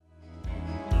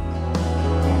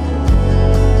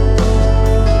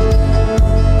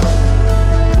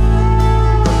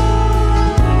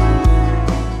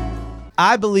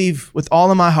I believe with all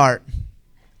of my heart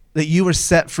that you were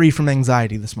set free from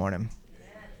anxiety this morning.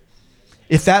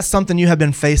 If that's something you have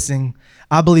been facing,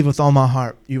 I believe with all my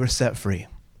heart you were set free.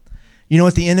 You know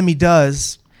what the enemy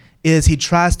does is he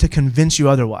tries to convince you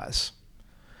otherwise.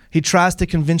 He tries to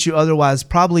convince you otherwise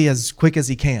probably as quick as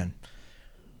he can.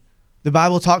 The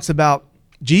Bible talks about,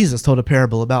 Jesus told a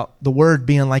parable about the word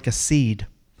being like a seed.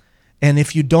 And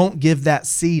if you don't give that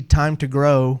seed time to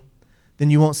grow, then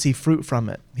you won't see fruit from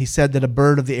it. He said that a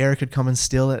bird of the air could come and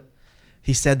steal it.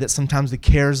 He said that sometimes the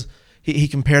cares, he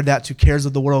compared that to cares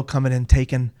of the world coming and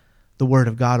taking the word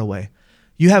of God away.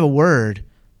 You have a word.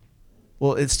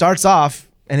 Well, it starts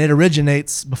off and it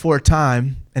originates before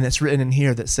time, and it's written in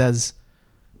here that says,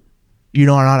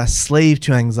 you are not a slave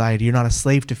to anxiety. You're not a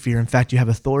slave to fear. In fact, you have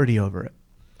authority over it.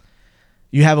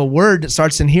 You have a word that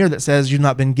starts in here that says you've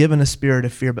not been given a spirit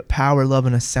of fear, but power, love,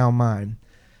 and a sound mind.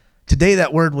 Today,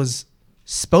 that word was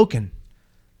spoken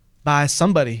by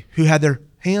somebody who had their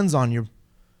hands on you,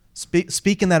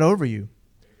 speaking that over you,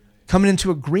 coming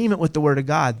into agreement with the word of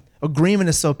God. Agreement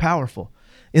is so powerful.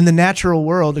 In the natural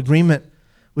world, agreement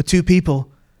with two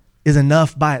people is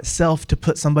enough by itself to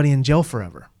put somebody in jail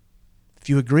forever. If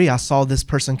you agree, I saw this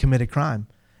person commit a crime,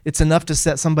 it's enough to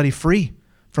set somebody free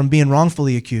from being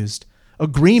wrongfully accused.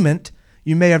 Agreement,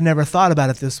 you may have never thought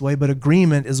about it this way, but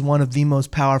agreement is one of the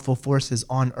most powerful forces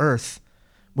on earth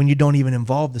when you don't even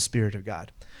involve the Spirit of God.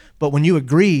 But when you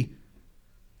agree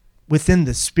within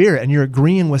the Spirit and you're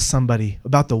agreeing with somebody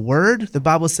about the word, the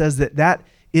Bible says that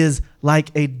is like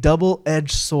a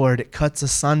double-edged sword. It cuts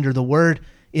asunder. The word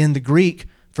in the Greek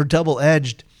for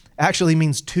double-edged actually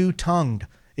means two-tongued.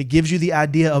 It gives you the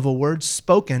idea of a word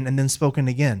spoken and then spoken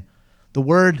again. The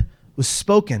word was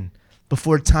spoken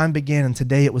before time began, and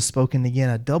today it was spoken again,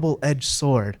 a double-edged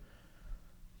sword.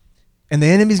 And the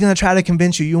enemy's going to try to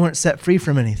convince you weren't set free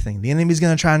from anything. The enemy's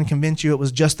going to try and convince you it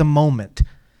was just a moment.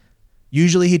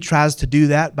 Usually he tries to do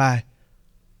that by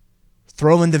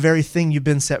throwing the very thing you've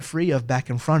been set free of back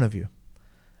in front of you.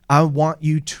 I want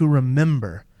you to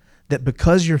remember that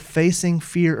because you're facing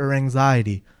fear or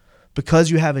anxiety,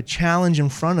 because you have a challenge in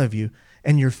front of you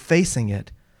and you're facing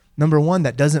it, number one,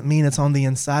 that doesn't mean it's on the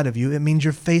inside of you. It means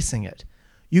you're facing it.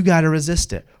 You got to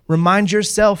resist it. Remind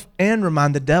yourself and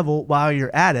remind the devil while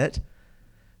you're at it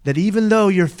that even though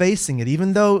you're facing it,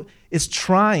 even though it's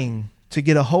trying to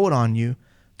get a hold on you,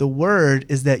 the word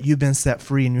is that you've been set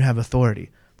free and you have authority.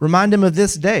 Remind him of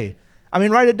this day.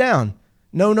 Write it down.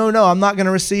 No, I'm not going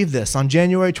to receive this. On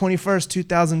January 21st,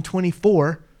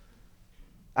 2024,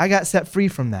 I got set free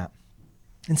from that.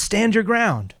 And stand your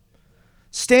ground.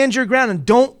 Stand your ground and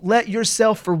don't let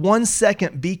yourself for 1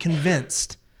 second be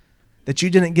convinced that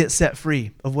you didn't get set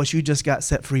free of what you just got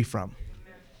set free from.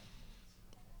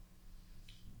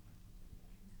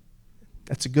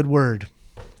 That's a good word.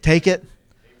 Take it.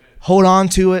 Hold on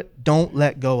to it. Don't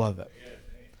let go of it.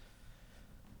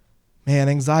 Man,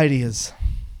 anxiety is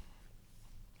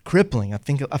crippling. I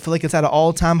feel like it's at an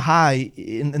all-time high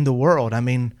in the world.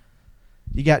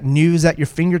 You got news at your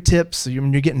fingertips. You're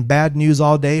getting bad news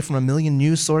all day from a million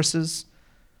news sources.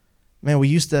 Man, we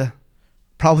used to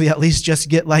probably at least just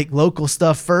get like local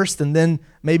stuff first, and then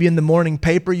maybe in the morning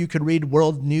paper you could read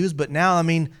world news. But now,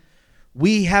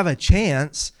 we have a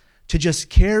chance to just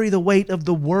carry the weight of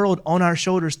the world on our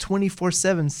shoulders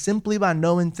 24/7 simply by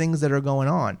knowing things that are going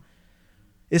on.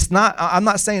 I'm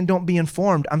not saying don't be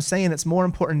informed. I'm saying it's more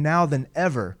important now than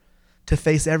ever to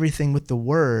face everything with the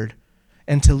word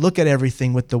and to look at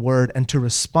everything with the word and to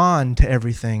respond to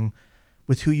everything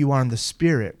with who you are in the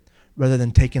Spirit rather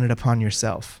than taking it upon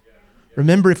yourself.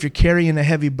 Remember, if you're carrying a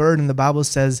heavy burden, the Bible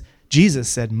says, Jesus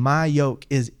said, my yoke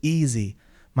is easy,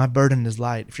 my burden is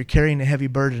light. If you're carrying a heavy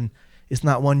burden, it's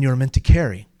not one you're meant to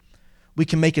carry. We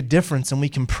can make a difference and we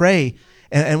can pray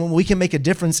and we can make a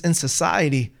difference in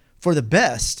society for the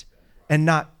best and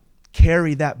not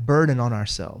carry that burden on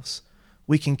ourselves.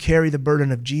 We can carry the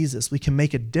burden of Jesus. We can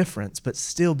make a difference, but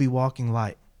still be walking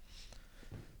light.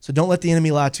 So don't let the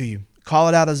enemy lie to you. Call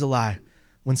it out as a lie.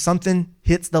 When something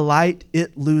hits the light,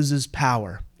 it loses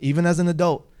power. Even as an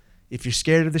adult, if you're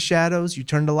scared of the shadows, you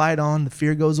turn the light on, the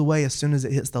fear goes away as soon as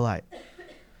it hits the light.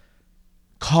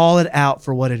 Call it out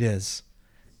for what it is.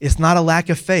 It's not a lack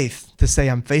of faith to say,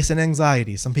 I'm facing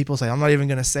anxiety. Some people say, I'm not even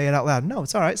going to say it out loud. No,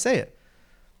 it's all right. Say it.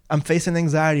 I'm facing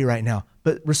anxiety right now.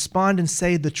 But respond and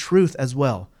say the truth as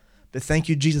well. But thank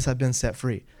you, Jesus, I've been set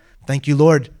free. Thank you,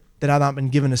 Lord, that I've not been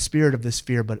given a spirit of this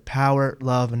fear, but power,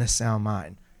 love, and a sound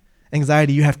mind.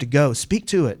 Anxiety, you have to go. Speak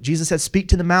to it. Jesus said, speak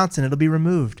to the mountain, it'll be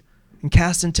removed and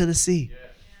cast into the sea. Yeah.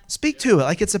 Speak to it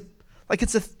like it's a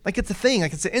thing,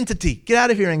 like it's an entity. Get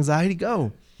out of here, anxiety,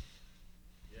 go.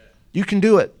 Yeah. You can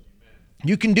do it.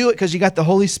 You can do it because you got the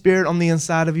Holy Spirit on the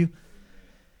inside of you.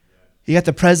 You got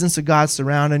the presence of God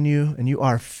surrounding you, and you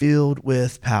are filled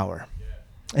with power.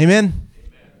 Amen?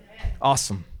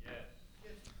 Awesome.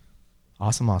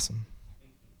 Awesome.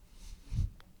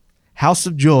 House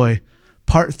of Joy,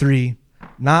 part 3,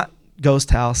 not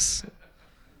ghost house.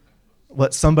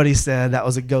 What somebody said, that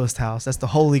was a ghost house. That's the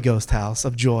Holy Ghost house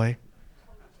of joy.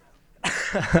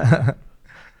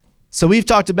 So we've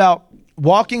talked about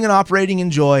walking and operating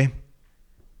in joy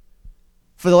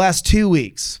for the last 2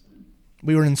 weeks.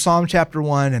 We were in Psalm chapter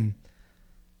 1, and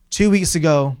 2 weeks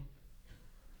ago,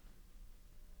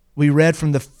 we read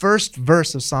from the first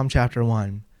verse of Psalm chapter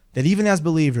 1 that even as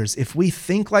believers, if we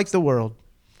think like the world,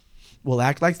 we'll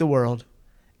act like the world,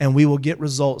 and we will get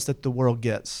results that the world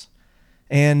gets.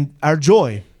 And our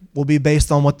joy will be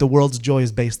based on what the world's joy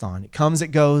is based on. It comes, it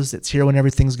goes, it's here when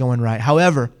everything's going right.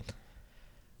 However,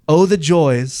 oh, the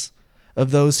joys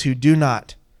of those who do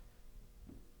not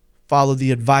follow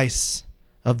the advice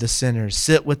of the sinners,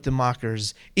 sit with the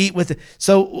mockers, eat with the...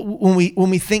 So when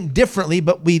we think differently,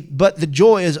 but the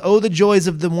joy is, oh, the joys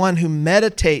of the one who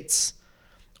meditates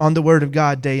on the word of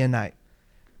God day and night.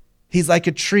 He's like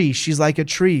a tree. She's like a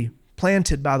tree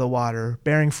planted by the water,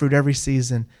 bearing fruit every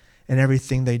season, and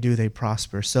everything they do, they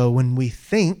prosper. So when we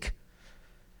think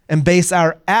and base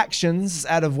our actions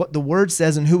out of what the word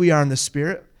says and who we are in the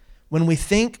Spirit, when we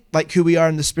think like who we are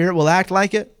in the Spirit, we'll act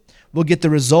like it, we'll get the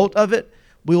result of it.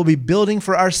 We will be building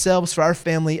for ourselves, for our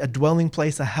family, a dwelling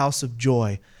place, a house of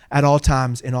joy at all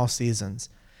times, in all seasons.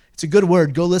 It's a good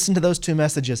word. Go listen to those 2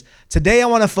 messages. Today I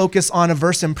want to focus on a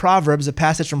verse in Proverbs, a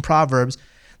passage from Proverbs,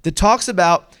 that talks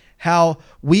about how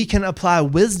we can apply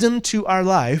wisdom to our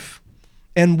life.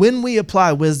 And when we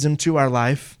apply wisdom to our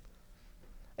life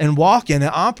and walk in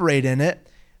it, operate in it,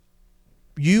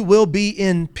 you will be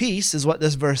in peace, is what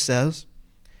this verse says.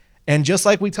 And just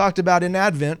like we talked about in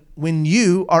Advent, when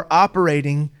you are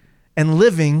operating and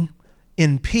living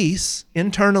in peace,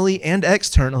 internally and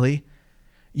externally,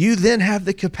 you then have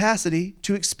the capacity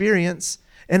to experience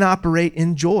and operate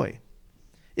in joy.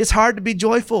 It's hard to be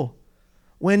joyful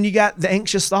when you got the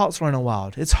anxious thoughts running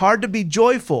wild. It's hard to be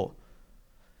joyful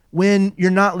when you're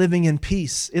not living in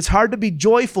peace. It's hard to be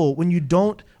joyful when you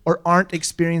don't or aren't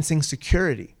experiencing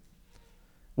security.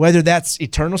 Whether that's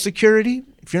eternal security,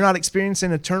 if you're not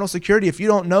experiencing eternal security, if you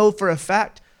don't know for a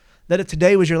fact that if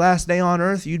today was your last day on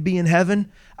earth, you'd be in heaven,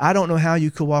 I don't know how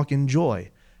you could walk in joy.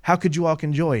 How could you walk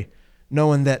in joy?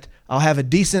 Knowing that I'll have a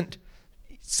decent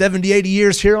 70, 80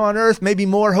 years here on earth, maybe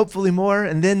more, hopefully more,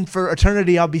 and then for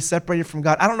eternity I'll be separated from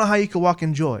God. I don't know how you could walk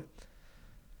in joy.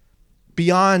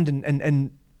 Beyond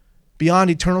and beyond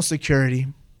eternal security,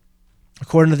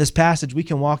 according to this passage, we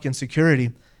can walk in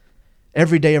security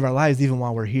every day of our lives, even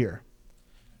while we're here.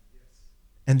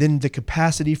 And then the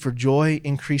capacity for joy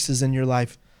increases in your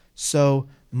life so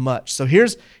much. So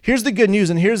here's the good news,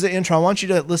 and here's the intro. I want you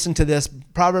to listen to this.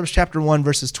 Proverbs chapter 1,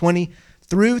 verses 20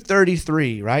 through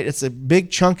 33, right? It's a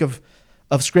big chunk of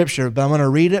scripture, but I'm going to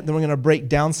read it, then we're going to break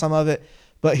down some of it.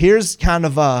 But here's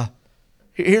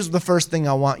here's the first thing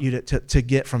I want you to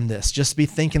get from this. Just be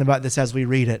thinking about this as we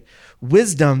read it.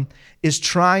 Wisdom is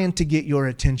trying to get your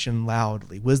attention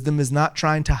loudly. Wisdom is not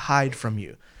trying to hide from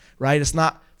you, right? It's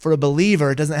not, for a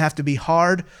believer, it doesn't have to be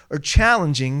hard or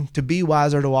challenging to be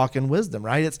wise or to walk in wisdom,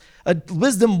 right?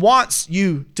 Wisdom wants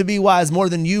you to be wise more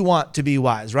than you want to be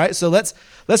wise, right? So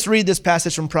let's read this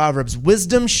passage from Proverbs.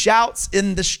 Wisdom shouts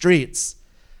in the streets.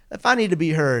 If I need to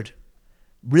be heard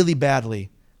really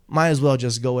badly, might as well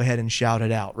just go ahead and shout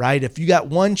it out, right? If you got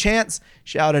one chance,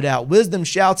 shout it out. Wisdom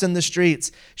shouts in the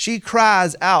streets. She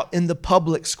cries out in the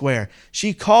public square.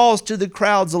 She calls to the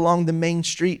crowds along the main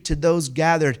street, to those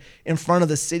gathered in front of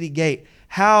the city gate.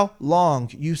 How long,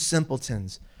 you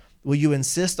simpletons, will you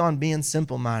insist on being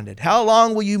simple-minded? How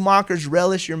long will you mockers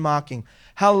relish your mocking?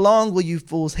 How long will you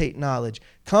fools hate knowledge?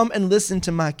 Come and listen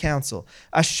to my counsel.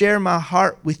 I share my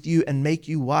heart with you and make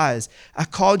you wise. I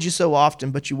called you so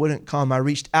often, but you wouldn't come. I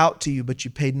reached out to you, but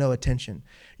you paid no attention.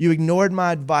 You ignored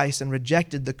my advice and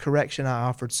rejected the correction I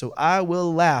offered, so I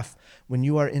will laugh when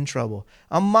you are in trouble.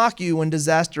 I'll mock you when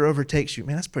disaster overtakes you.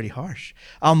 Man, that's pretty harsh.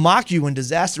 I'll mock you when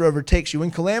disaster overtakes you,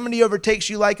 when calamity overtakes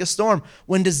you like a storm,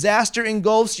 when disaster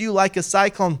engulfs you like a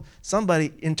cyclone.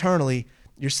 Somebody internally,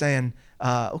 you're saying,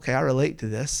 okay, I relate to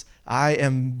this. I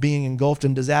am being engulfed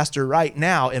in disaster right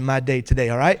now in my day today,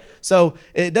 all right? So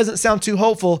it doesn't sound too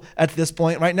hopeful at this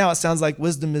point. Right now it sounds like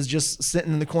wisdom is just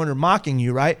sitting in the corner mocking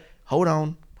you, right? Hold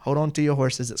on to your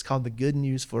horses. It's called the good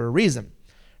news for a reason,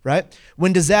 right?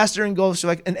 When disaster engulfs you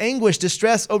like an anguish,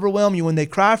 distress overwhelm you. When they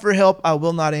cry for help, I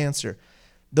will not answer.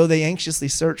 Though they anxiously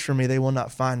search for me, they will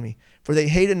not find me. For they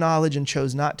hated knowledge and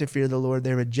chose not to fear the Lord.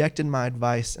 They rejected my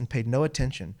advice and paid no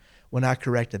attention when I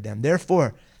corrected them.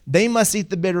 Therefore, they must eat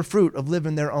the bitter fruit of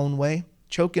living their own way,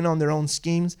 choking on their own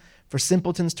schemes. For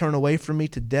simpletons turn away from me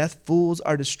to death. Fools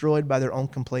are destroyed by their own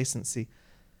complacency.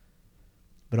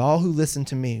 But all who listen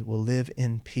to me will live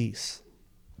in peace,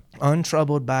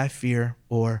 untroubled by fear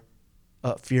or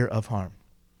fear of harm.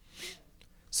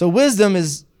 So wisdom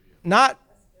is not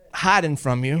hiding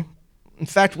from you. In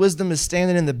fact, wisdom is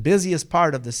standing in the busiest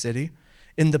part of the city,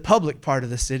 in the public part of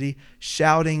the city,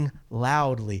 shouting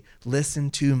loudly,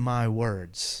 "Listen to my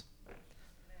words."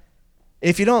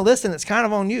 If you don't listen, it's kind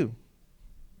of on you,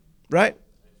 right?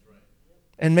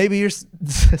 And maybe you're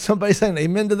somebody saying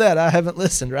amen to that. I haven't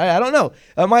listened, right? I don't know.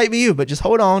 That might be you, but just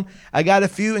hold on. I got a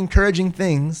few encouraging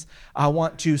things I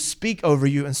want to speak over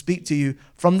you and speak to you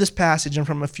from this passage and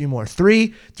from a few more.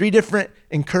 Three different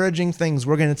encouraging things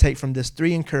we're going to take from this,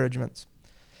 3 encouragements.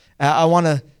 I want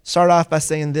to start off by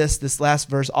saying this last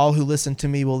verse, all who listen to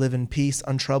me will live in peace,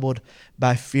 untroubled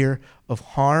by fear of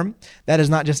harm. That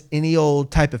is not just any old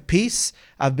type of peace.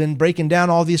 I've been breaking down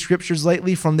all these scriptures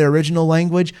lately from their original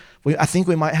language. I think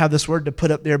we might have this word to put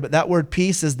up there, but that word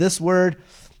peace is this word.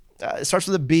 It starts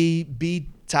with a B,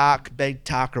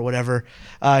 betak, or whatever.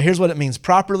 Here's what it means.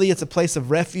 Properly, it's a place of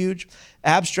refuge.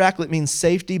 Abstractly, it means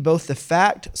safety, both the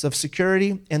facts of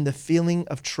security and the feeling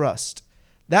of trust.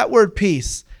 That word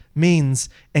peace means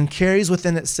and carries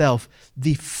within itself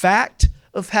the fact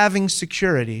of having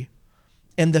security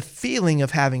and the feeling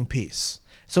of having peace.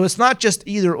 So it's not just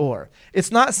either or.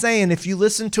 It's not saying if you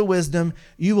listen to wisdom,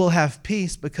 you will have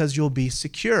peace because you'll be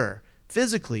secure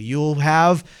physically. You'll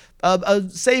have a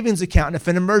savings account if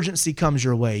an emergency comes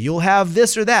your way. You'll have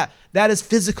this or that. That is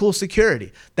physical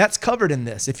security. That's covered in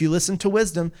this. If you listen to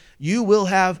wisdom, you will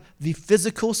have the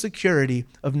physical security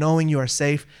of knowing you are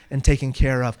safe and taken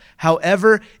care of.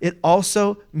 However, it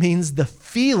also means the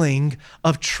feeling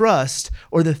of trust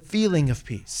or the feeling of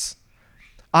peace.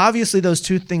 Obviously, those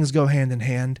two things go hand in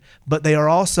hand, but they are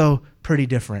also pretty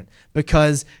different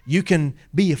because you can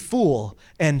be a fool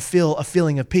and feel a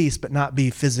feeling of peace but not be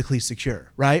physically secure,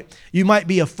 right? You might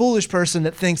be a foolish person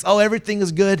that thinks, oh, everything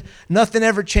is good, nothing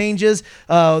ever changes,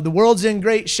 the world's in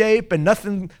great shape, and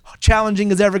nothing challenging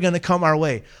is ever going to come our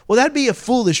way. Well, that'd be a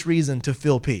foolish reason to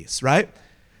feel peace, right?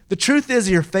 The truth is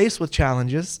you're faced with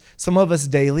challenges, some of us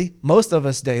daily, most of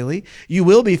us daily. You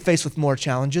will be faced with more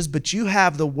challenges, but you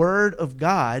have the Word of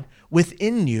God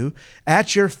within you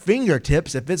at your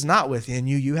fingertips. If it's not within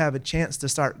you, you have a chance to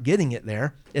start getting it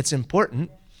there. It's important.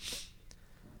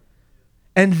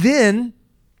 And then,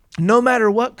 no matter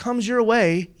what comes your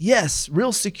way, yes,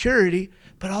 real security,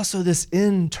 but also this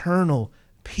internal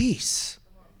peace.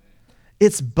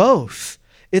 It's both.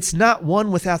 It's not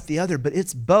one without the other, but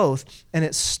it's both. And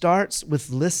it starts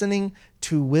with listening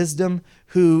to wisdom,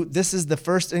 who, this is the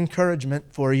first encouragement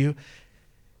for you.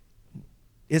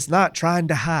 It's not trying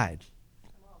to hide.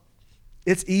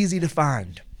 It's easy to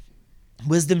find.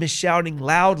 Wisdom is shouting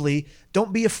loudly.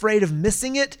 Don't be afraid of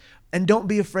missing it, and don't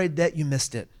be afraid that you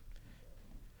missed it.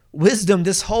 Wisdom,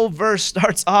 this whole verse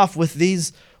starts off with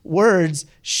these words.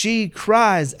 She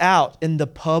cries out in the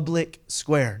public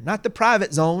square, not the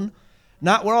private zone,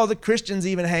 not where all the Christians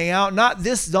even hang out, not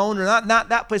this zone or not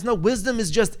that place. No, wisdom is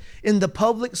just in the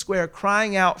public square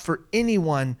crying out for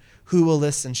anyone who will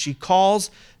listen. She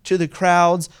calls to the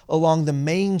crowds along the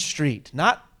main street,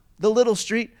 not the little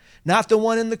street, not the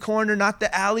one in the corner, not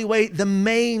the alleyway, the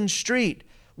main street.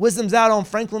 Wisdom's out on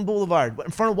Franklin Boulevard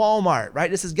in front of Walmart, right?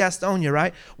 This is Gastonia,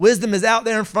 right? Wisdom is out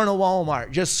there in front of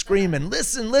Walmart just screaming,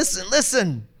 listen, listen,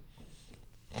 listen.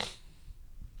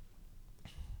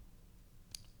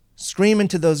 Screaming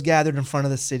to those gathered in front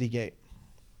of the city gate.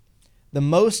 The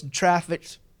most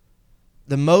trafficked,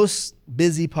 the most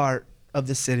busy part of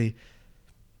the city.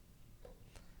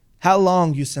 How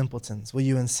long, you simpletons, will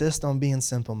you insist on being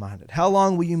simple-minded? How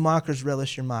long will you mockers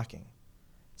relish your mocking?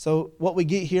 So what we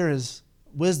get here is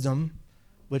wisdom,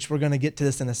 which we're going to get to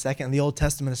this in a second. In the Old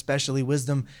Testament especially,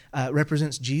 wisdom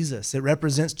represents Jesus. It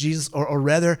represents Jesus, or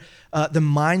rather, the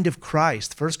mind of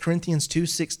Christ. 1 Corinthians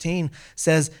 2:16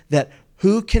 says that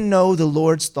who can know the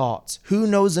Lord's thoughts? Who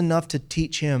knows enough to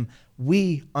teach him?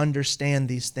 We understand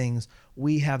these things.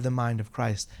 We have the mind of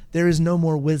Christ. There is no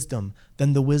more wisdom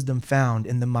than the wisdom found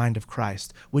in the mind of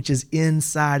Christ, which is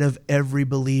inside of every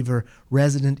believer,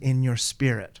 resident in your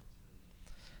spirit.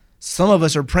 Some of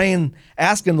us are praying,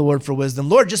 asking the Lord for wisdom.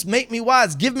 Lord, just make me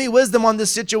wise. Give me wisdom on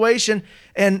this situation.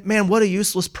 And man, what a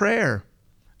useless prayer.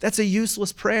 That's a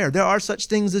useless prayer. There are such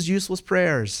things as useless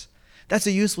prayers. That's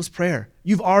a useless prayer.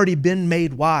 You've already been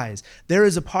made wise. There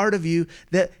is a part of you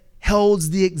that holds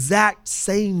the exact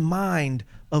same mind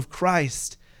of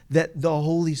Christ that the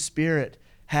Holy Spirit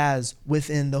has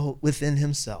within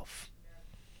himself.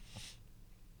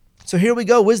 So here we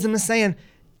go. Wisdom is saying,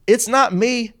 it's not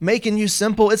me making you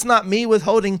simple. It's not me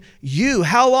withholding you.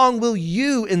 How long will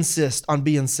you insist on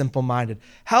being simple-minded?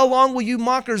 How long will you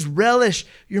mockers relish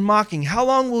your mocking? How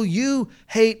long will you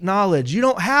hate knowledge? You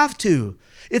don't have to.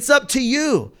 It's up to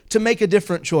you to make a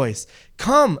different choice.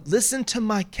 Come, listen to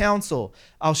my counsel.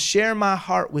 I'll share my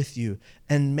heart with you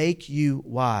and make you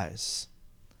wise.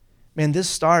 Man, this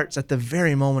starts at the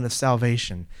very moment of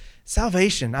salvation.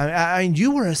 Salvation,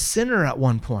 you were a sinner at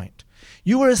one point.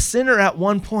 You were a sinner at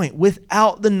one point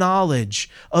without the knowledge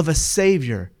of a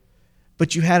Savior,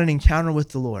 but you had an encounter with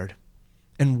the Lord.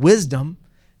 And wisdom,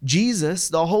 Jesus,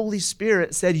 the Holy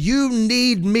Spirit, said, you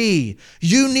need me.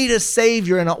 You need a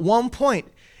Savior. And at one point,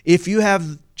 if you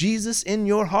have Jesus in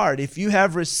your heart, if you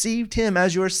have received him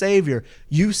as your Savior,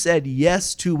 you said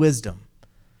yes to wisdom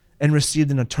and received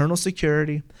an eternal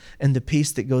security and the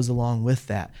peace that goes along with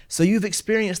that. So you've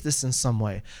experienced this in some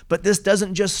way. But this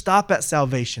doesn't just stop at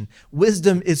salvation.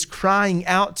 Wisdom is crying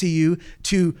out to you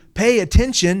to pay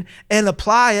attention and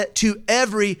apply it to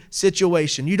every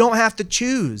situation. You don't have to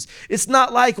choose. It's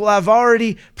not like, well, I've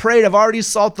already prayed, I've already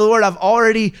sought the Lord, I've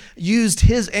already used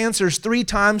his answers 3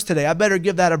 times today, I better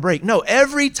give that a break. No,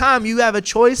 every time you have a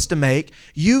choice to make,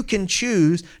 you can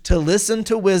choose to listen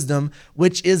to wisdom,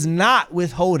 which is not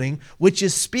withholding, which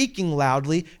is speaking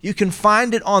loudly. You can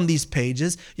find it on these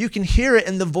pages. You can hear it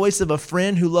in the voice of a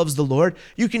friend who loves the Lord.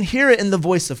 You can hear it in the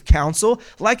voice of counsel.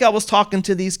 Like I was talking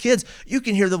to these kids, you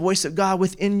can hear the voice of God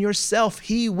within yourself.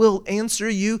 He will answer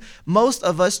you. Most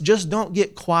of us just don't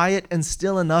get quiet and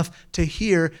still enough to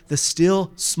hear the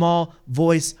still, small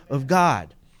voice of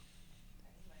God.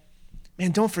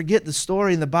 Man, don't forget the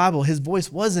story in the Bible. His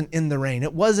voice wasn't in the rain.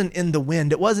 It wasn't in the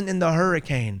wind. It wasn't in the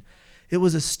hurricane. It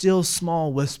was a still,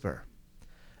 small whisper.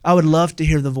 I would love to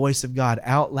hear the voice of God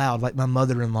out loud like my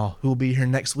mother-in-law, who will be here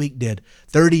next week, did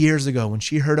 30 years ago when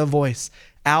she heard a voice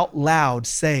out loud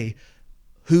say,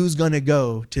 who's going to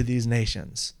go to these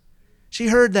nations? She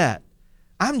heard that.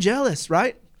 I'm jealous,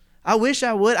 right? I wish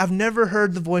I would. I've never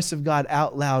heard the voice of God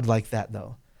out loud like that,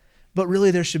 though. But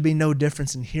really, there should be no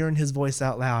difference in hearing his voice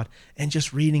out loud and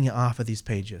just reading it off of these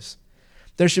pages.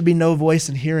 There should be no difference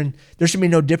in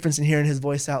hearing his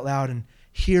voice out loud and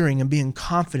hearing and being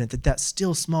confident that that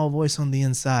still small voice on the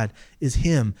inside is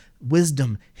him,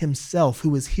 wisdom himself, who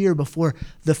was here before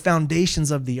the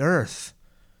foundations of the earth,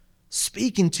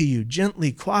 speaking to you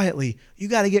gently, quietly. You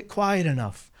got to get quiet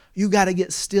enough. You got to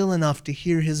get still enough to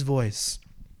hear his voice.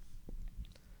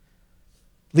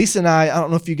 Lisa and I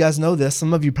don't know if you guys know this,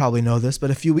 some of you probably know this, but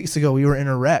a few weeks ago we were in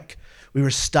a wreck. We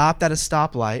were stopped at a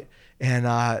stoplight, and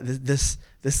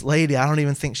this lady, I don't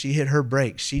even think she hit her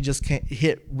brakes. She just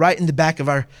hit right in the back of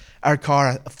our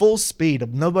car, full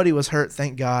speed. Nobody was hurt,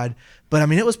 thank God. But I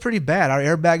mean, it was pretty bad. Our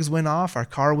airbags went off, our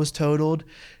car was totaled,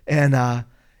 and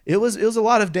it was a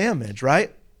lot of damage,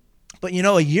 right? But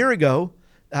a year ago,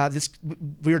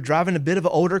 we were driving a bit of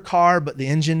an older car, but the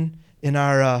engine in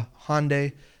our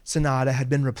Hyundai Sonata had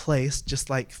been replaced just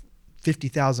like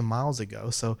 50,000 miles ago.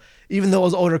 So even though it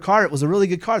was an older car, it was a really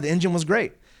good car. The engine was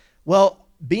great. Well,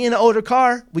 being an older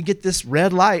car, we get this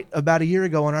red light about a year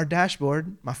ago on our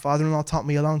dashboard. My father-in-law taught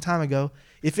me a long time ago,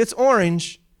 if it's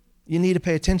orange, you need to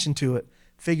pay attention to it,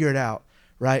 figure it out,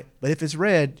 right? But if it's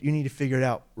red, you need to figure it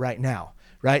out right now,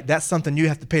 right? That's something you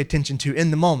have to pay attention to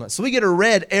in the moment. So we get a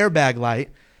red airbag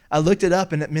light. I looked it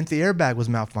up, and it meant the airbag was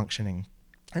malfunctioning.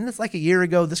 And it's like a year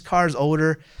ago. This car is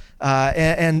older.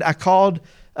 And I called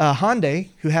Hyundai,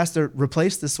 who has to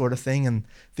replace this sort of thing. And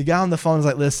the guy on the phone is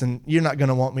like, listen, you're not going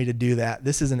to want me to do that.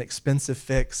 This is an expensive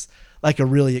fix, like a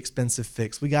really expensive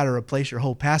fix. We got to replace your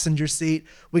whole passenger seat.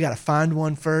 We got to find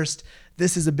one first.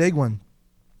 This is a big one.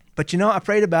 But I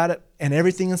prayed about it, and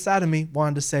everything inside of me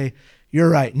wanted to say, you're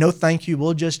right. No, thank you.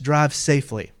 We'll just drive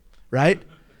safely, right?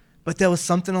 But there was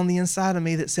something on the inside of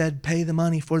me that said, pay the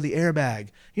money for the airbag.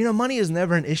 Money is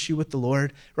never an issue with the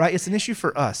Lord, right? It's an issue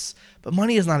for us. But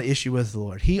money is not an issue with the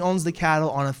Lord. He owns the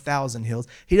cattle on 1,000 hills.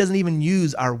 He doesn't even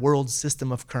use our world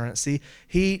system of currency.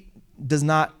 He does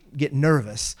not get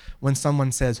nervous when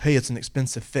someone says, hey, it's an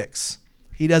expensive fix.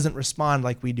 He doesn't respond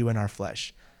like we do in our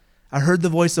flesh. I heard the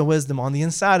voice of wisdom on the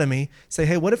inside of me say,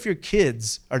 hey, what if your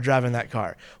kids are driving that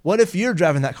car? What if you're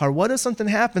driving that car? What if something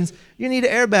happens? You need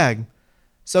an airbag.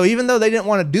 So even though they didn't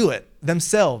want to do it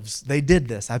themselves, they did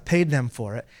this. I paid them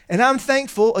for it. And I'm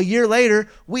thankful a year later,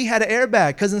 we had an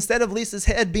airbag, because instead of Lisa's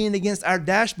head being against our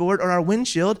dashboard or our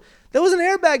windshield, there was an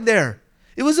airbag there.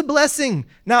 It was a blessing.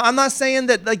 Now, I'm not saying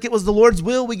that like it was the Lord's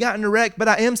will we got in a wreck, but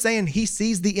I am saying he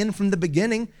sees the end from the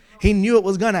beginning. He knew it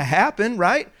was going to happen,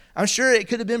 right? I'm sure it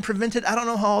could have been prevented. I don't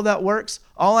know how all that works.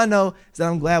 All I know is that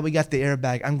I'm glad we got the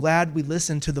airbag. I'm glad we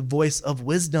listened to the voice of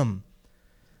wisdom.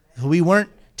 We weren't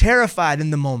terrified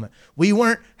in the moment. We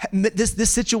weren't,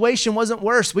 this situation wasn't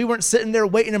worse. We weren't sitting there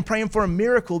waiting and praying for a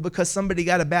miracle because somebody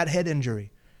got a bad head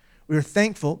injury. We were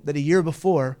thankful that a year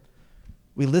before,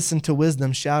 we listened to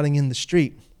wisdom shouting in the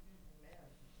street.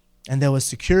 And there was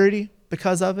security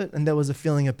because of it, and there was a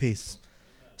feeling of peace.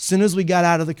 As soon as we got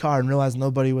out of the car and realized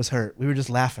nobody was hurt, we were just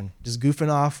laughing, just goofing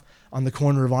off on the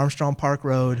corner of Armstrong Park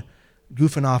Road,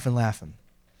 goofing off and laughing.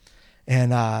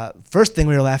 And first thing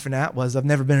we were laughing at was I've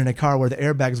never been in a car where the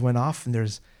airbags went off,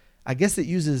 and I guess it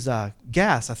uses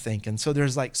gas, I think. And so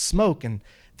there's like smoke, and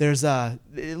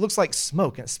it looks like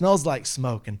smoke, and it smells like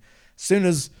smoke. And as soon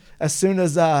as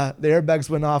the airbags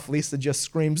went off, Lisa just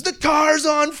screams, "The car's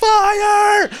on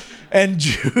fire!" And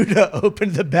Judah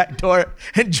opened the back door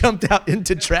and jumped out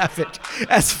into traffic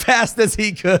as fast as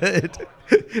he could.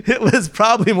 It was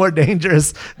probably more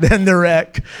dangerous than the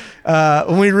wreck.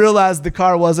 When we realized the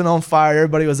car wasn't on fire,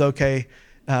 everybody was okay.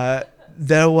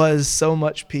 There was so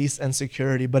much peace and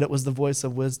security, but it was the voice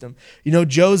of wisdom. You know,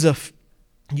 Joseph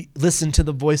listened to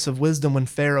the voice of wisdom when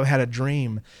Pharaoh had a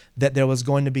dream that there was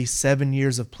going to be 7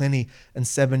 years of plenty and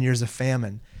 7 years of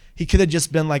famine. He could have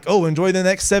just been like, oh, enjoy the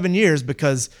next 7 years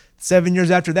because 7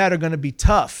 years after that are going to be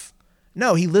tough.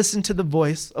 No, he listened to the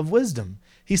voice of wisdom.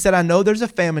 He said, I know there's a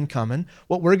famine coming.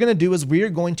 What we're going to do is we are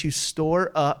going to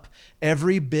store up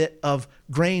every bit of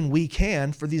grain we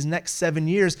can for these next 7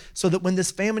 years so that when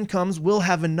this famine comes, we'll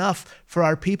have enough for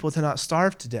our people to not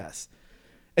starve to death.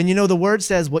 And you know, the word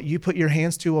says what you put your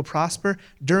hands to will prosper.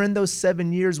 During those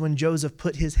 7 years when Joseph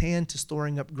put his hand to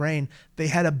storing up grain, they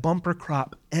had a bumper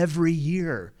crop every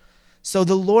year. So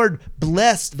the Lord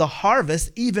blessed the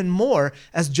harvest even more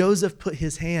as Joseph put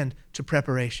his hand to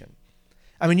preparation.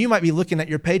 I mean, you might be looking at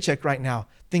your paycheck right now,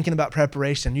 thinking about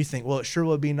preparation. You think, well, it sure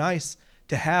would be nice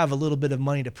to have a little bit of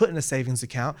money to put in a savings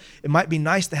account. It might be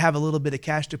nice to have a little bit of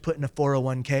cash to put in a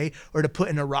 401k or to put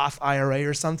in a Roth IRA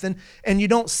or something. And you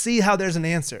don't see how there's an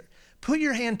answer. Put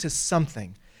your hand to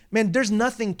something. Man, there's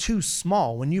nothing too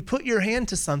small. When you put your hand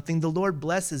to something, the Lord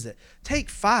blesses it. Take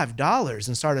 $5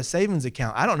 and start a savings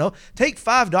account. I don't know. Take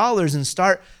 $5 and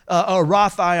start a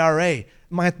Roth IRA.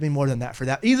 Might have to be more than that for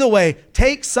that. Either way,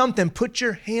 take something, put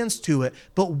your hands to it,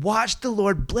 but watch the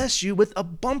Lord bless you with a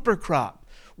bumper crop.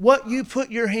 What you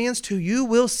put your hands to, you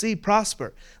will see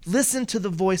prosper. Listen to the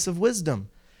voice of wisdom.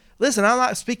 Listen, I'm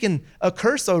not speaking a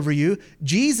curse over you.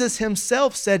 Jesus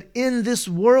himself said, in this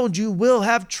world you will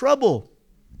have trouble.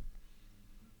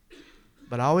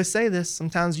 But I always say this,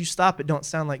 sometimes you stop, it don't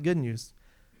sound like good news.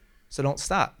 So don't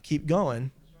stop, keep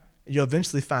going. You'll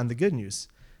eventually find the good news.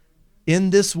 In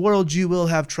this world you will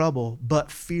have trouble,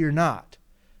 but fear not.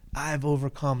 I have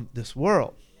overcome this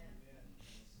world.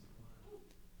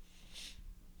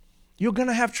 You're going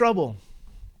to have trouble.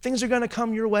 Things are going to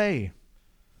come your way.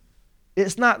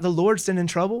 It's not the Lord sending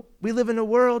trouble. We live in a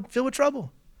world filled with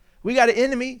trouble. We got an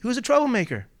enemy who's a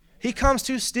troublemaker. He comes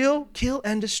to steal, kill,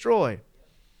 and destroy.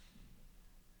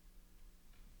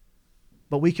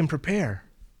 But we can prepare.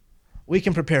 We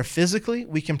can prepare physically.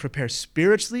 We can prepare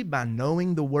spiritually by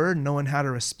knowing the word, knowing how to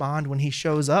respond when he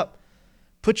shows up.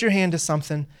 Put your hand to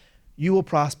something. You will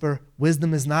prosper.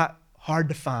 Wisdom is not hard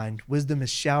to find. Wisdom is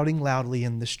shouting loudly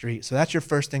in the street. So that's your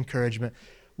first encouragement.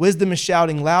 Wisdom is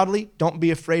shouting loudly. Don't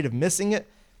be afraid of missing it.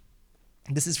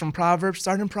 This is from Proverbs.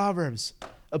 Start in Proverbs.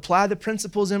 Apply the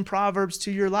principles in Proverbs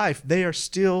to your life. They are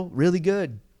still really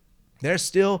good. They're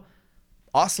still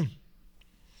awesome.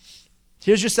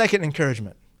 Here's your second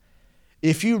encouragement.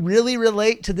 If you really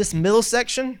relate to this middle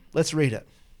section, let's read it.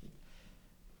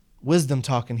 Wisdom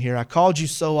talking here. I called you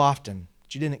so often,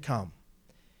 but you didn't come.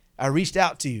 I reached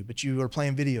out to you, but you were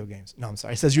playing video games. No, I'm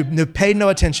sorry. It says you paid no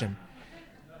attention.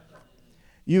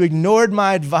 You ignored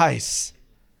my advice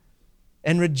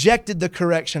and rejected the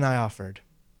correction I offered.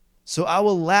 So I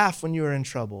will laugh when you are in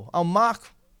trouble. I'll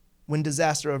mock when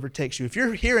disaster overtakes you. If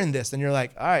you're hearing this and you're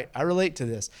like, all right, I relate to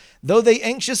this. Though they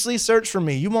anxiously search for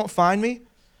me, you won't find me.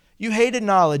 You hated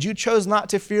knowledge. You chose not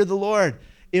to fear the Lord.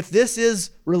 If this is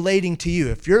relating to you,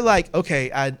 if you're like, okay,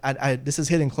 this is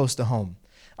hitting close to home.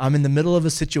 I'm in the middle of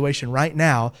a situation right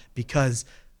now because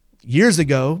years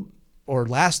ago or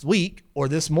last week or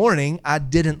this morning, I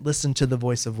didn't listen to the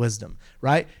voice of wisdom,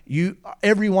 right?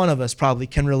 Every one of us probably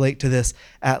can relate to this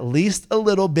at least a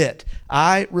little bit.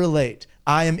 I relate.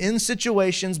 I am in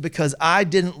situations because I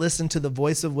didn't listen to the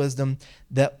voice of wisdom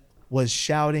that was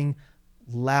shouting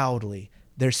loudly.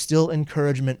 There's still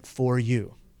encouragement for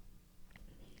you.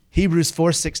 Hebrews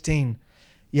 4:16.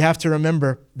 You have to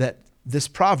remember that this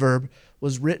proverb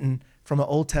was written from an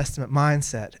Old Testament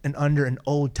mindset and under an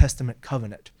Old Testament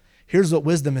covenant. Here's what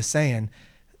wisdom is saying.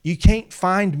 You can't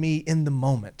find me in the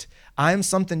moment. I am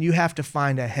something you have to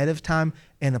find ahead of time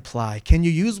and apply. Can you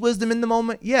use wisdom in the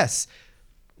moment? Yes.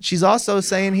 She's also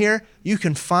saying here, you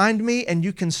can find me and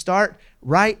you can start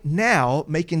right now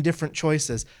making different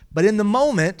choices. But in the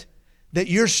moment that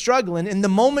you're struggling, in the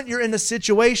moment you're in a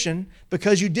situation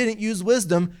because you didn't use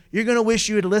wisdom, you're going to wish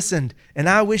you had listened. And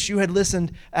I wish you had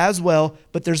listened as well.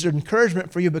 But there's an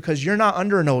encouragement for you because you're not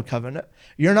under an old covenant.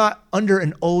 You're not under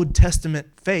an Old Testament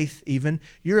faith even.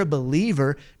 You're a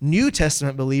believer, New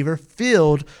Testament believer,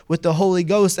 filled with the Holy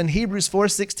Ghost. And Hebrews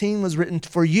 4:16 was written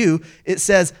for you. It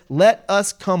says, let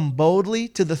us come boldly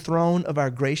to the throne of our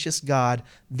gracious God.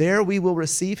 There we will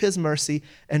receive his mercy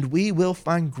and we will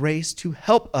find grace to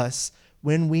help us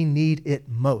when we need it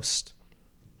most.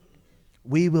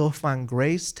 We will find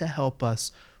grace to help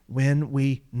us when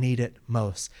we need it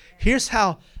most. Here's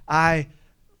how I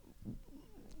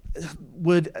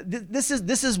would, this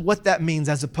is what that means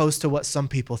as opposed to what some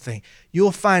people think.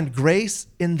 You'll find grace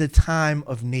in the time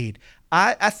of need.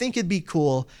 I think it'd be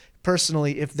cool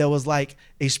personally if there was like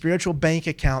a spiritual bank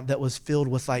account that was filled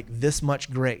with like this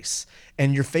much grace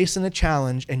and you're facing a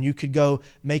challenge and you could go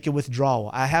make a withdrawal.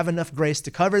 I have enough grace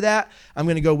to cover that. I'm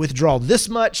going to go withdraw this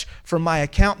much from my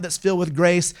account that's filled with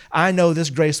grace. I know this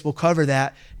grace will cover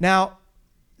that. Now,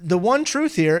 the one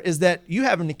truth here is that you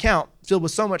have an account filled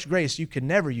with so much grace you can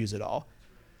never use it all.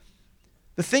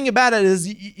 The thing about it is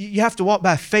you have to walk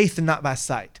by faith and not by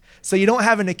sight. So you don't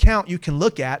have an account you can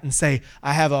look at and say,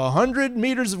 I have 100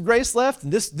 meters of grace left,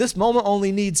 and this moment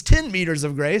only needs 10 meters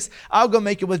of grace. I'll go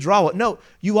make a withdrawal. No,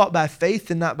 you walk by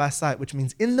faith and not by sight, which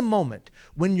means in the moment,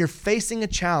 when you're facing a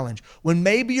challenge, when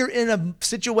maybe you're in a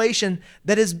situation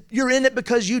that is, you're in it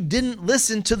because you didn't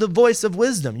listen to the voice of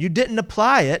wisdom. You didn't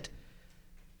apply it.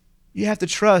 You have to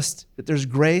trust that there's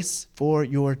grace for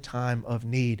your time of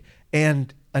need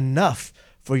and enough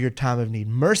for your time of need.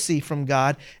 Mercy from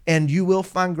God, and you will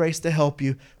find grace to help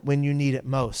you when you need it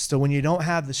most. So when you don't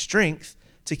have the strength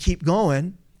to keep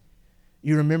going,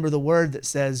 you remember the word that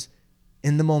says,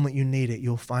 in the moment you need it,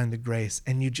 you'll find the grace.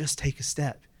 And you just take a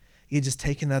step. You just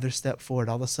take another step forward.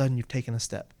 All of a sudden, you've taken a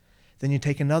step. Then you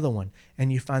take another one,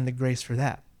 and you find the grace for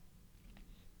that.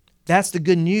 That's the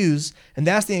good news, and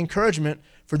that's the encouragement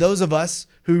for those of us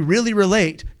who really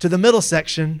relate to the middle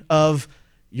section of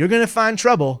you're going to find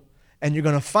trouble, and you're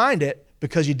going to find it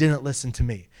because you didn't listen to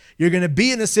me. You're going to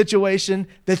be in a situation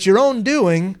that's your own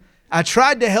doing. I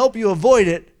tried to help you avoid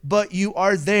it, but you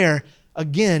are there.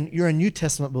 Again, you're a New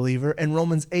Testament believer, and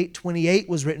Romans 8:28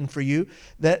 was written for you,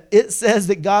 that it says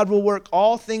that God will work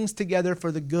all things together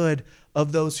for the good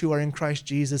of those who are in Christ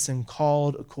Jesus and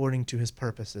called according to his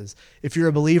purposes. If you're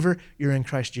a believer, you're in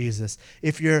Christ Jesus.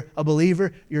 If you're a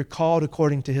believer, you're called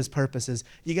according to his purposes.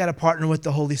 You got to partner with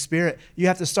the Holy Spirit. You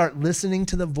have to start listening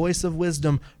to the voice of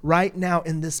wisdom right now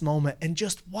in this moment and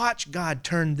just watch God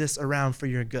turn this around for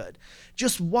your good.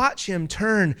 Just watch him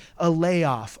turn a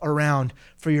layoff around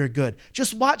for your good.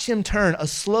 Just watch him turn a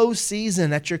slow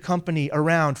season at your company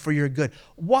around for your good.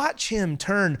 Watch him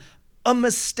turn a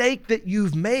mistake that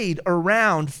you've made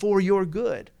around for your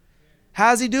good.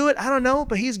 How does he do it? I don't know,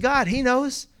 but he's God. He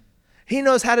knows. He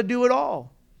knows how to do it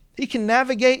all. He can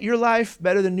navigate your life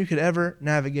better than you could ever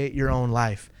navigate your own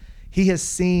life. He has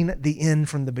seen the end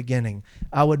from the beginning.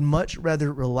 I would much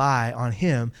rather rely on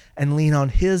him and lean on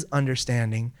his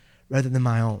understanding rather than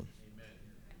my own.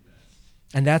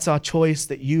 And that's our choice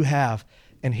that you have.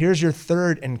 And here's your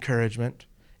third encouragement.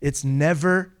 It's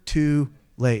never too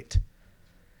late.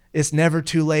 It's never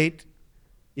too late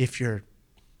if you're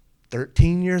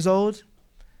 13 years old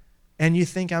and you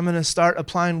think I'm going to start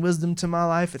applying wisdom to my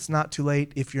life. It's not too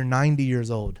late if you're 90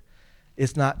 years old.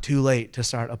 It's not too late to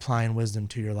start applying wisdom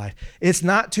to your life. It's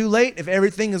not too late if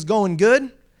everything is going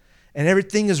good and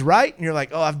everything is right and you're like,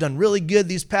 oh, I've done really good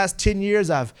these past 10 years.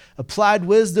 I've applied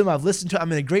wisdom. I've listened to it.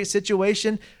 I'm in a great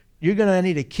situation. You're going to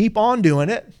need to keep on doing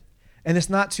it. And it's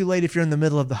not too late if you're in the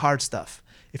middle of the hard stuff.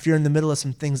 If you're in the middle of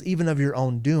some things, even of your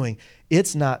own doing,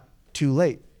 it's not too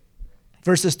late.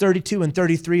 Verses 32 and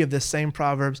 33 of this same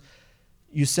Proverbs,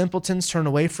 you simpletons turn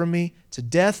away from me to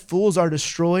death. Fools are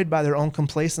destroyed by their own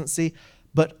complacency,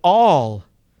 but all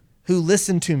who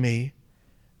listen to me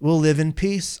will live in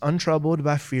peace, untroubled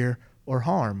by fear or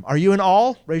harm. Are you in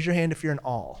all? Raise your hand if you're in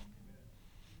all.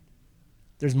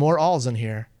 There's more alls in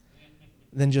here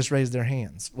than just raise their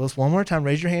hands. Well, one more time.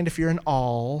 Raise your hand if you're in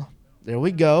all. There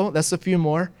we go. That's a few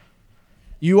more.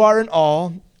 You are in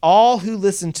all. All who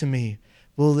listen to me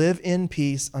will live in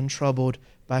peace, untroubled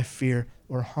by fear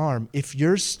or harm. If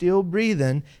you're still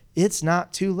breathing, it's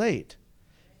not too late.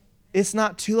 It's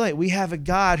not too late. We have a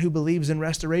God who believes in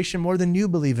restoration more than you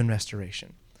believe in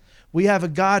restoration. We have a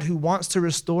God who wants to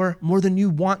restore more than you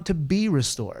want to be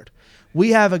restored.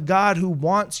 We have a God who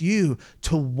wants you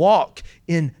to walk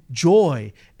in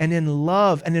joy and in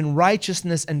love and in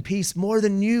righteousness and peace more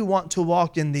than you want to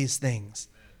walk in these things.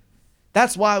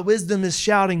 That's why wisdom is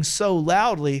shouting so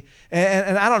loudly.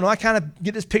 And I don't know, I kind of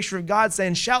get this picture of God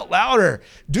saying, shout louder,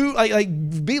 do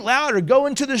like be louder, go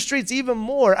into the streets even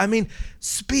more. I mean,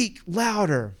 speak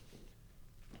louder.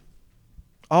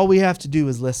 All we have to do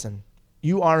is listen.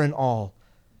 You are in all.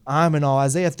 I'm in all.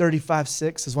 Isaiah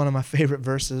 35:6 is one of my favorite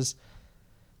verses.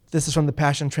 This is from the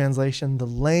Passion Translation. The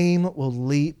lame will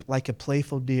leap like a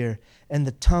playful deer, and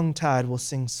the tongue-tied will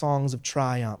sing songs of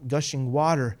triumph. Gushing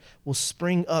water will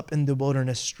spring up in the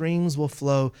wilderness. Streams will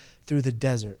flow through the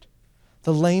desert.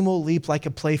 The lame will leap like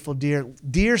a playful deer.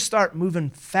 Deer start moving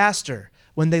faster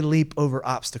when they leap over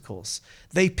obstacles.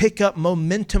 They pick up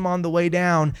momentum on the way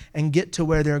down and get to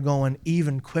where they're going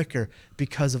even quicker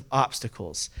because of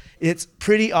obstacles. It's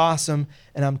pretty awesome,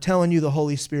 and I'm telling you, the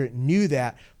Holy Spirit knew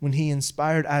that when he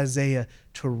inspired Isaiah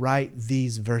to write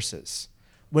these verses.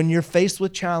 When you're faced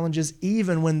with challenges,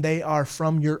 even when they are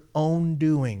from your own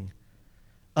doing,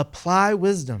 apply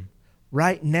wisdom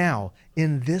right now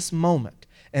in this moment.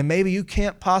 And maybe you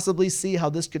can't possibly see how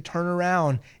this could turn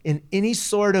around in any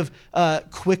sort of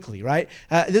quickly, right?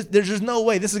 There's just no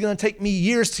way. This is going to take me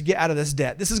years to get out of this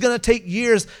debt. This is going to take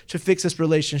years to fix this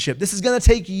relationship. This is going to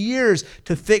take years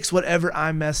to fix whatever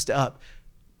I messed up.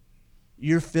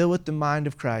 You're filled with the mind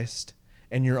of Christ,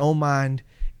 and your own mind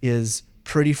is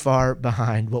pretty far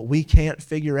behind. What we can't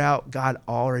figure out, God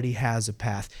already has a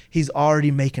path. He's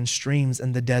already making streams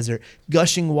in the desert,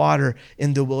 gushing water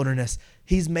in the wilderness.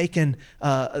 He's making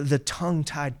the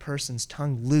tongue-tied person's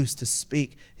tongue loose to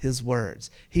speak his words.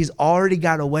 He's already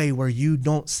got a way where you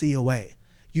don't see a way.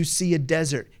 You see a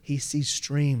desert, he sees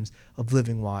streams of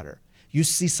living water. You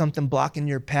see something blocking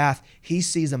your path, he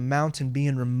sees a mountain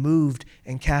being removed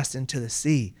and cast into the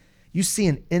sea. You see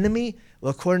an enemy,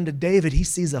 well, according to David, he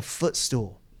sees a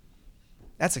footstool.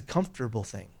 That's a comfortable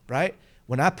thing, right?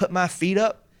 When I put my feet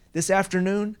up this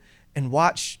afternoon and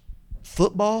watch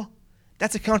football,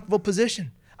 that's a comfortable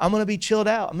position. I'm going to be chilled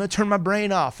out. I'm going to turn my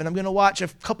brain off, and I'm going to watch a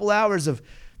couple hours of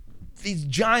these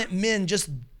giant men just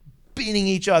beating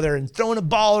each other and throwing a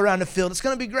ball around the field. It's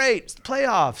going to be great. It's the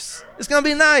playoffs. It's going to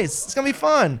be nice. It's going to be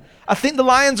fun. I think the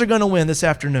Lions are going to win this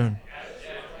afternoon.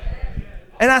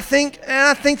 And I think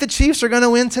the Chiefs are going to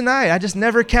win tonight. I just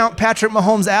never count Patrick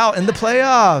Mahomes out in the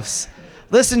playoffs.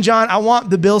 Listen, John, I want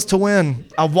the Bills to win.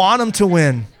 I want them to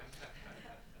win.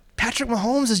 Patrick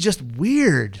Mahomes is just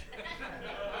weird.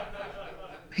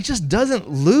 He just doesn't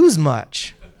lose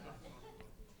much.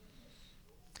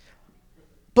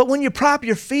 But when you prop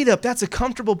your feet up, that's a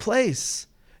comfortable place.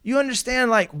 You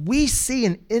understand, like, we see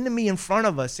an enemy in front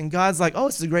of us, and God's like, oh,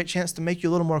 this is a great chance to make you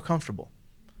a little more comfortable.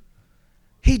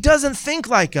 He doesn't think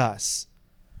like us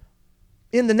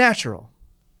in the natural,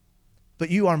 but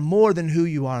you are more than who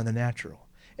you are in the natural.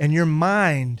 And your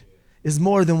mind is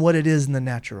more than what it is in the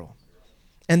natural.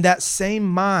 And that same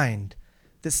mind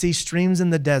that sees streams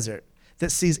in the desert, that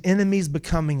sees enemies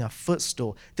becoming a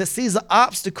footstool, that sees an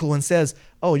obstacle and says,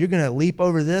 oh, you're going to leap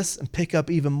over this and pick up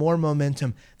even more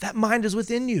momentum. That mind is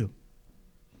within you.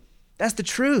 That's the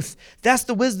truth. That's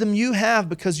the wisdom you have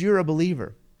because you're a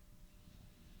believer.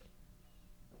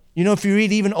 You know, if you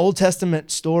read even Old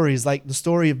Testament stories, like the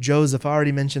story of Joseph, I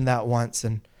already mentioned that once.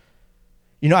 And,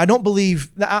 you know, I don't believe,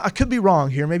 I could be wrong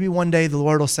here. Maybe one day the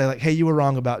Lord will say, like, hey, you were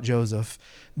wrong about Joseph.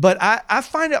 But I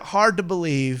find it hard to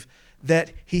believe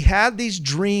that he had these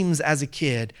dreams as a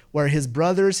kid where his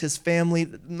brothers, his family,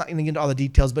 I'm not going to get into all the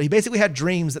details, but he basically had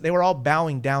dreams that they were all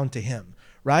bowing down to him,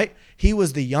 right? He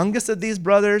was the youngest of these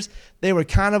brothers. They were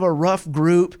kind of a rough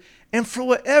group. And for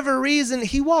whatever reason,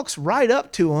 he walks right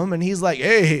up to him and he's like,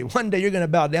 hey, one day you're going to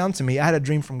bow down to me. I had a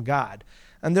dream from God.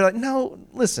 And they're like, no,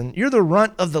 listen, you're the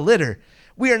runt of the litter.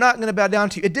 We are not going to bow down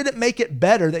to you. It didn't make it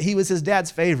better that he was his dad's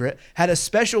favorite, had a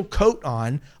special coat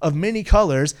on of many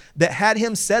colors that had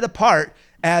him set apart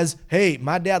as, hey,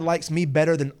 my dad likes me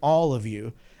better than all of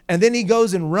you. And then he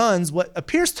goes and runs what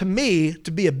appears to me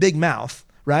to be a big mouth,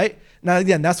 right? Now,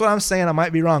 again, that's what I'm saying I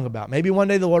might be wrong about. Maybe one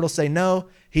day the Lord will say, no,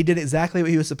 he did exactly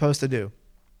what he was supposed to do.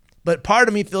 But part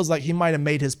of me feels like he might have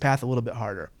made his path a little bit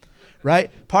harder.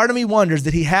 Right? Part of me wonders,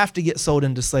 did he have to get sold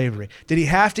into slavery? Did he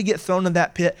have to get thrown in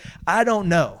that pit? I don't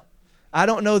know. I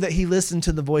don't know that he listened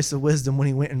to the voice of wisdom when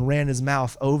he went and ran his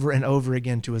mouth over and over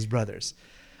again to his brothers.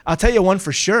 I'll tell you one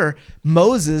for sure.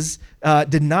 Moses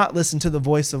did not listen to the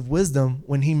voice of wisdom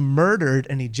when he murdered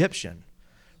an Egyptian,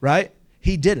 right?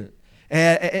 He didn't.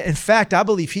 In fact, I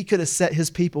believe he could have set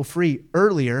his people free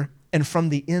earlier and from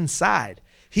the inside.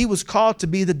 He was called to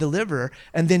be the deliverer,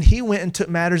 and then he went and took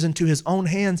matters into his own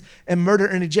hands and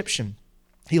murdered an Egyptian.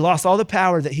 He lost all the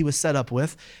power that he was set up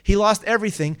with. He lost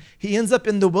everything. He ends up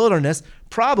in the wilderness,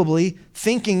 probably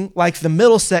thinking like the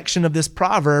middle section of this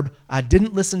proverb, I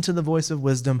didn't listen to the voice of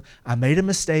wisdom. I made a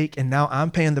mistake, and now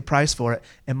I'm paying the price for it.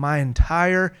 And my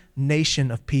entire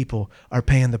nation of people are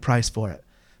paying the price for it,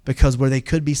 because where they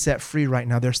could be set free right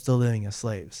now, they're still living as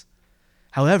slaves.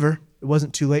 However, it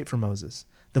wasn't too late for Moses.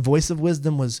 The voice of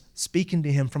wisdom was speaking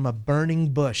to him from a burning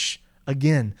bush.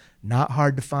 Again, not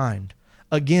hard to find.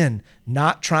 Again,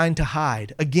 not trying to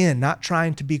hide. Again, not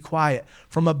trying to be quiet.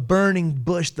 From a burning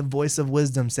bush, the voice of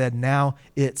wisdom said, now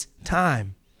it's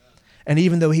time. And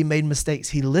even though he made mistakes,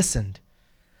 he listened.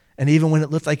 And even when it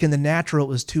looked like in the natural it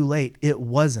was too late, it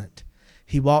wasn't.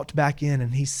 He walked back in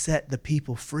and he set the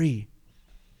people free.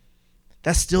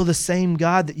 That's still the same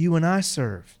God that you and I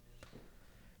serve.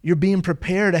 You're being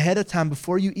prepared ahead of time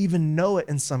before you even know it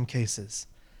in some cases.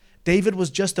 David was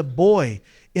just a boy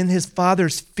in his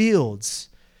father's fields,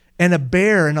 and a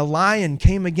bear and a lion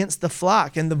came against the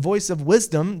flock, and the voice of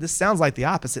wisdom, this sounds like the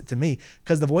opposite to me,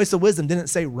 because the voice of wisdom didn't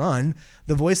say run.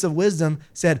 The voice of wisdom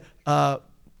said,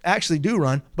 actually do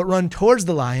run, but run towards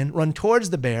the lion, run towards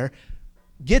the bear,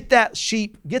 get that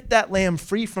sheep, get that lamb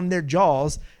free from their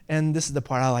jaws, and this is the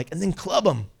part I like, and then club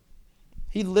them.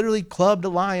 He literally clubbed a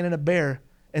lion and a bear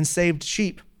and saved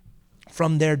sheep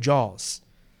from their jaws.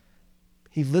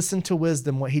 He listened to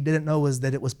wisdom. What he didn't know was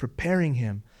that it was preparing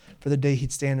him for the day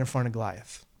he'd stand in front of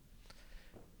Goliath.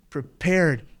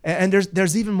 Prepared. And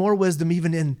there's even more wisdom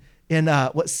even in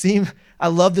what seemed, I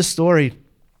love the story.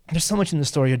 There's so much in the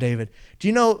story of David. Do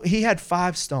you know he had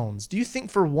 5 stones? Do you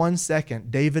think for 1 second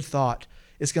David thought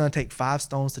it's going to take 5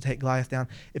 stones to take Goliath down?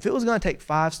 If it was going to take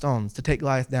 5 stones to take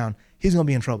Goliath down, he's going to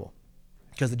be in trouble.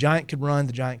 Because the giant could run,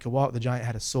 the giant could walk, the giant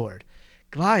had a sword.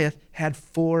 Goliath had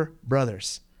 4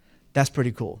 brothers. That's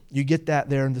pretty cool. You get that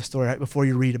there in the story right before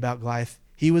you read about Goliath.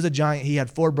 He was a giant. He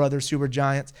had 4 brothers who were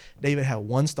giants. David had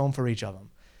 1 stone for each of them.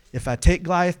 If I take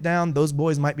Goliath down, those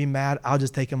boys might be mad. I'll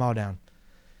just take them all down.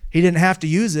 He didn't have to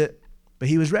use it, but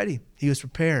he was ready. He was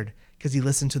prepared because he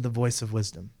listened to the voice of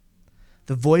wisdom.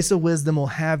 The voice of wisdom will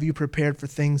have you prepared for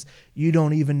things you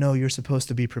don't even know you're supposed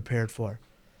to be prepared for.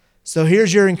 So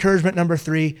here's your encouragement number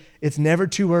 3. It's never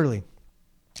too early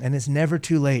and it's never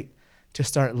too late to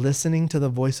start listening to the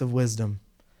voice of wisdom.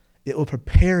 It will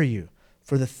prepare you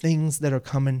for the things that are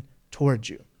coming towards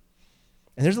you.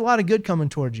 And there's a lot of good coming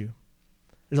towards you.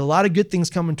 There's a lot of good things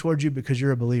coming towards you because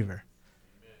you're a believer.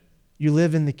 Amen. You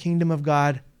live in the kingdom of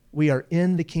God. We are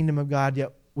in the kingdom of God,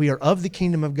 yet we are of the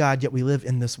kingdom of God, yet we live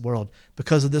in this world.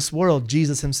 Because of this world,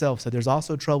 Jesus himself said there's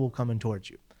also trouble coming towards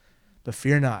you. But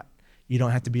fear not. You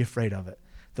don't have to be afraid of it.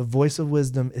 The voice of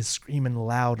wisdom is screaming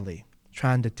loudly,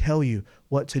 trying to tell you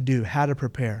what to do, how to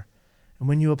prepare. And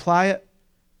when you apply it,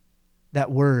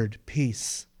 that word,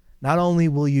 peace, not only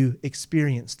will you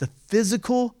experience the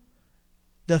physical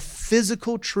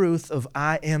truth of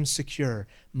I am secure,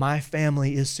 my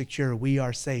family is secure, we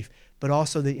are safe, but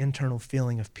also the internal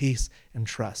feeling of peace and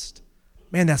trust.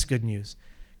 Man, that's good news.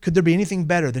 Could there be anything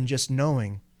better than just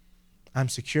knowing I'm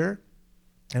secure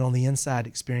and on the inside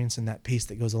experiencing that peace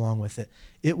that goes along with it?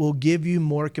 It will give you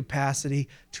more capacity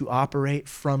to operate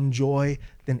from joy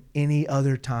than any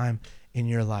other time in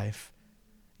your life.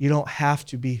 You don't have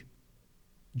to be,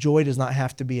 joy does not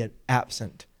have to be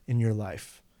absent in your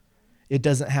life. It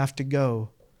doesn't have to go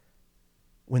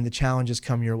when the challenges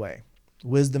come your way.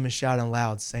 Wisdom is shouting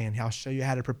loud, saying, I'll show you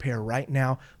how to prepare right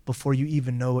now before you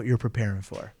even know what you're preparing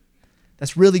for.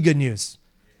 That's really good news,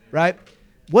 right?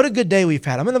 What a good day we've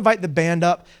had. I'm going to invite the band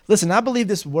up. Listen, I believe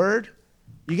this word,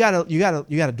 you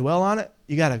gotta dwell on it.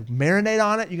 You got to marinate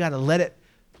on it. You got to let it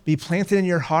be planted in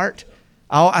your heart.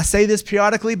 I say this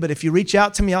periodically, but if you reach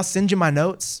out to me, I'll send you my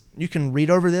notes. You can read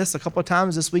over this a couple of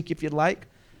times this week if you'd like.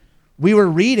 We were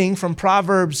reading from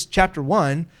Proverbs Chapter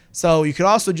 1, so you could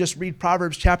also just read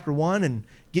Proverbs Chapter 1 and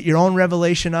get your own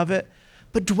revelation of it.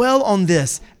 But dwell on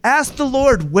this. Ask the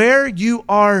Lord where you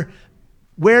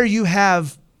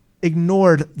have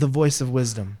ignored the voice of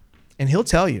wisdom, and he'll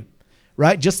tell you,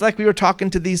 right? Just like we were talking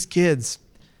to these kids,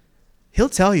 he'll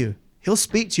tell you. He'll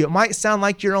speak to you. It might sound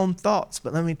like your own thoughts,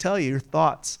 but let me tell you, your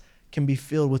thoughts can be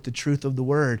filled with the truth of the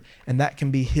word, and that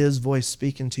can be his voice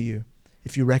speaking to you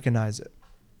if you recognize it.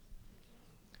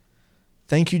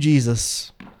 Thank you,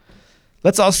 Jesus.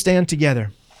 Let's all stand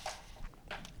together.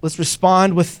 Let's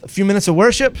respond with a few minutes of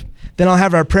worship. Then I'll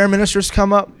have our prayer ministers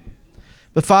come up.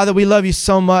 But Father, we love you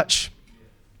so much.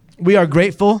 We are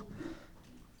grateful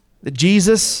that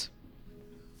Jesus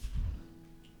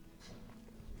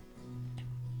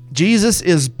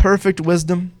is perfect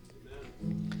wisdom.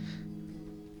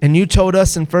 And you told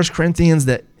us in 1 Corinthians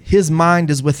that his mind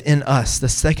is within us the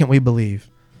second we believe.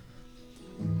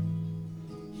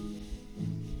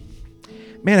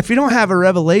 Man, if you don't have a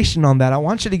revelation on that, I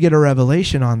want you to get a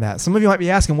revelation on that. Some of you might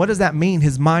be asking, what does that mean?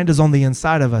 His mind is on the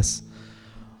inside of us.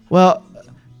 Well,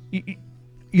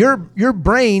 your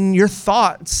brain, your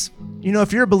thoughts,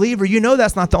 if you're a believer,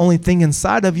 that's not the only thing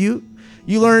inside of you.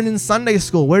 You learn in Sunday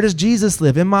school, where does Jesus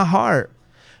live? In my heart.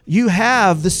 You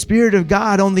have the Spirit of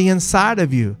God on the inside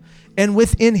of you. And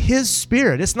within his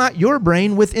Spirit, it's not your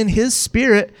brain, within his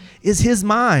Spirit is his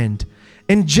mind.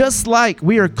 And just like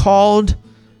we are called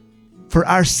for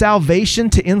our salvation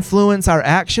to influence our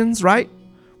actions, right?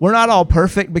 We're not all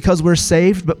perfect because we're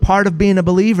saved, but part of being a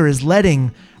believer is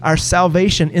letting our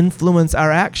salvation influence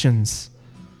our actions.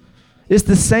 It's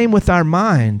the same with our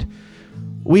mind.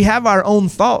 We have our own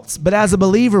thoughts, but as a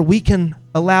believer, we can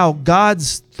allow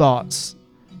God's thoughts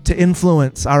to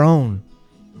influence our own.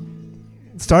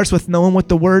 It starts with knowing what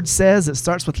the Word says. It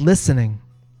starts with listening.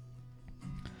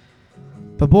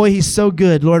 But boy, he's so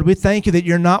good. Lord, we thank you that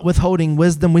you're not withholding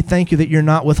wisdom. We thank you that you're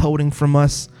not withholding from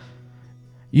us.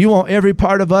 You want every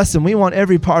part of us, and we want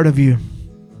every part of you.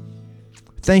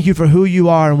 Thank you for who you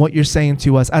are and what you're saying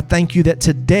to us. I thank you that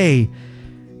today,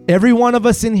 every one of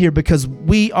us in here, because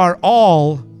we are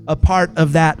all a part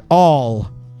of that all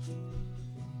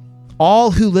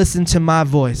who listen to my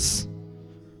voice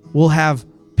will have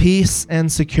peace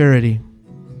and security.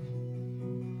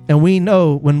 And we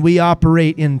know when we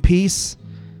operate in peace,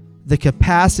 the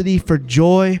capacity for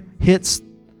joy hits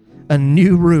a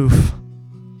new roof.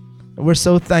 And we're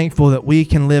so thankful that we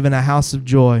can live in a house of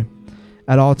joy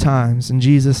at all times. In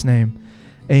Jesus' name,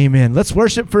 amen. Let's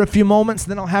worship for a few moments,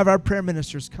 then I'll have our prayer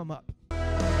ministers come up.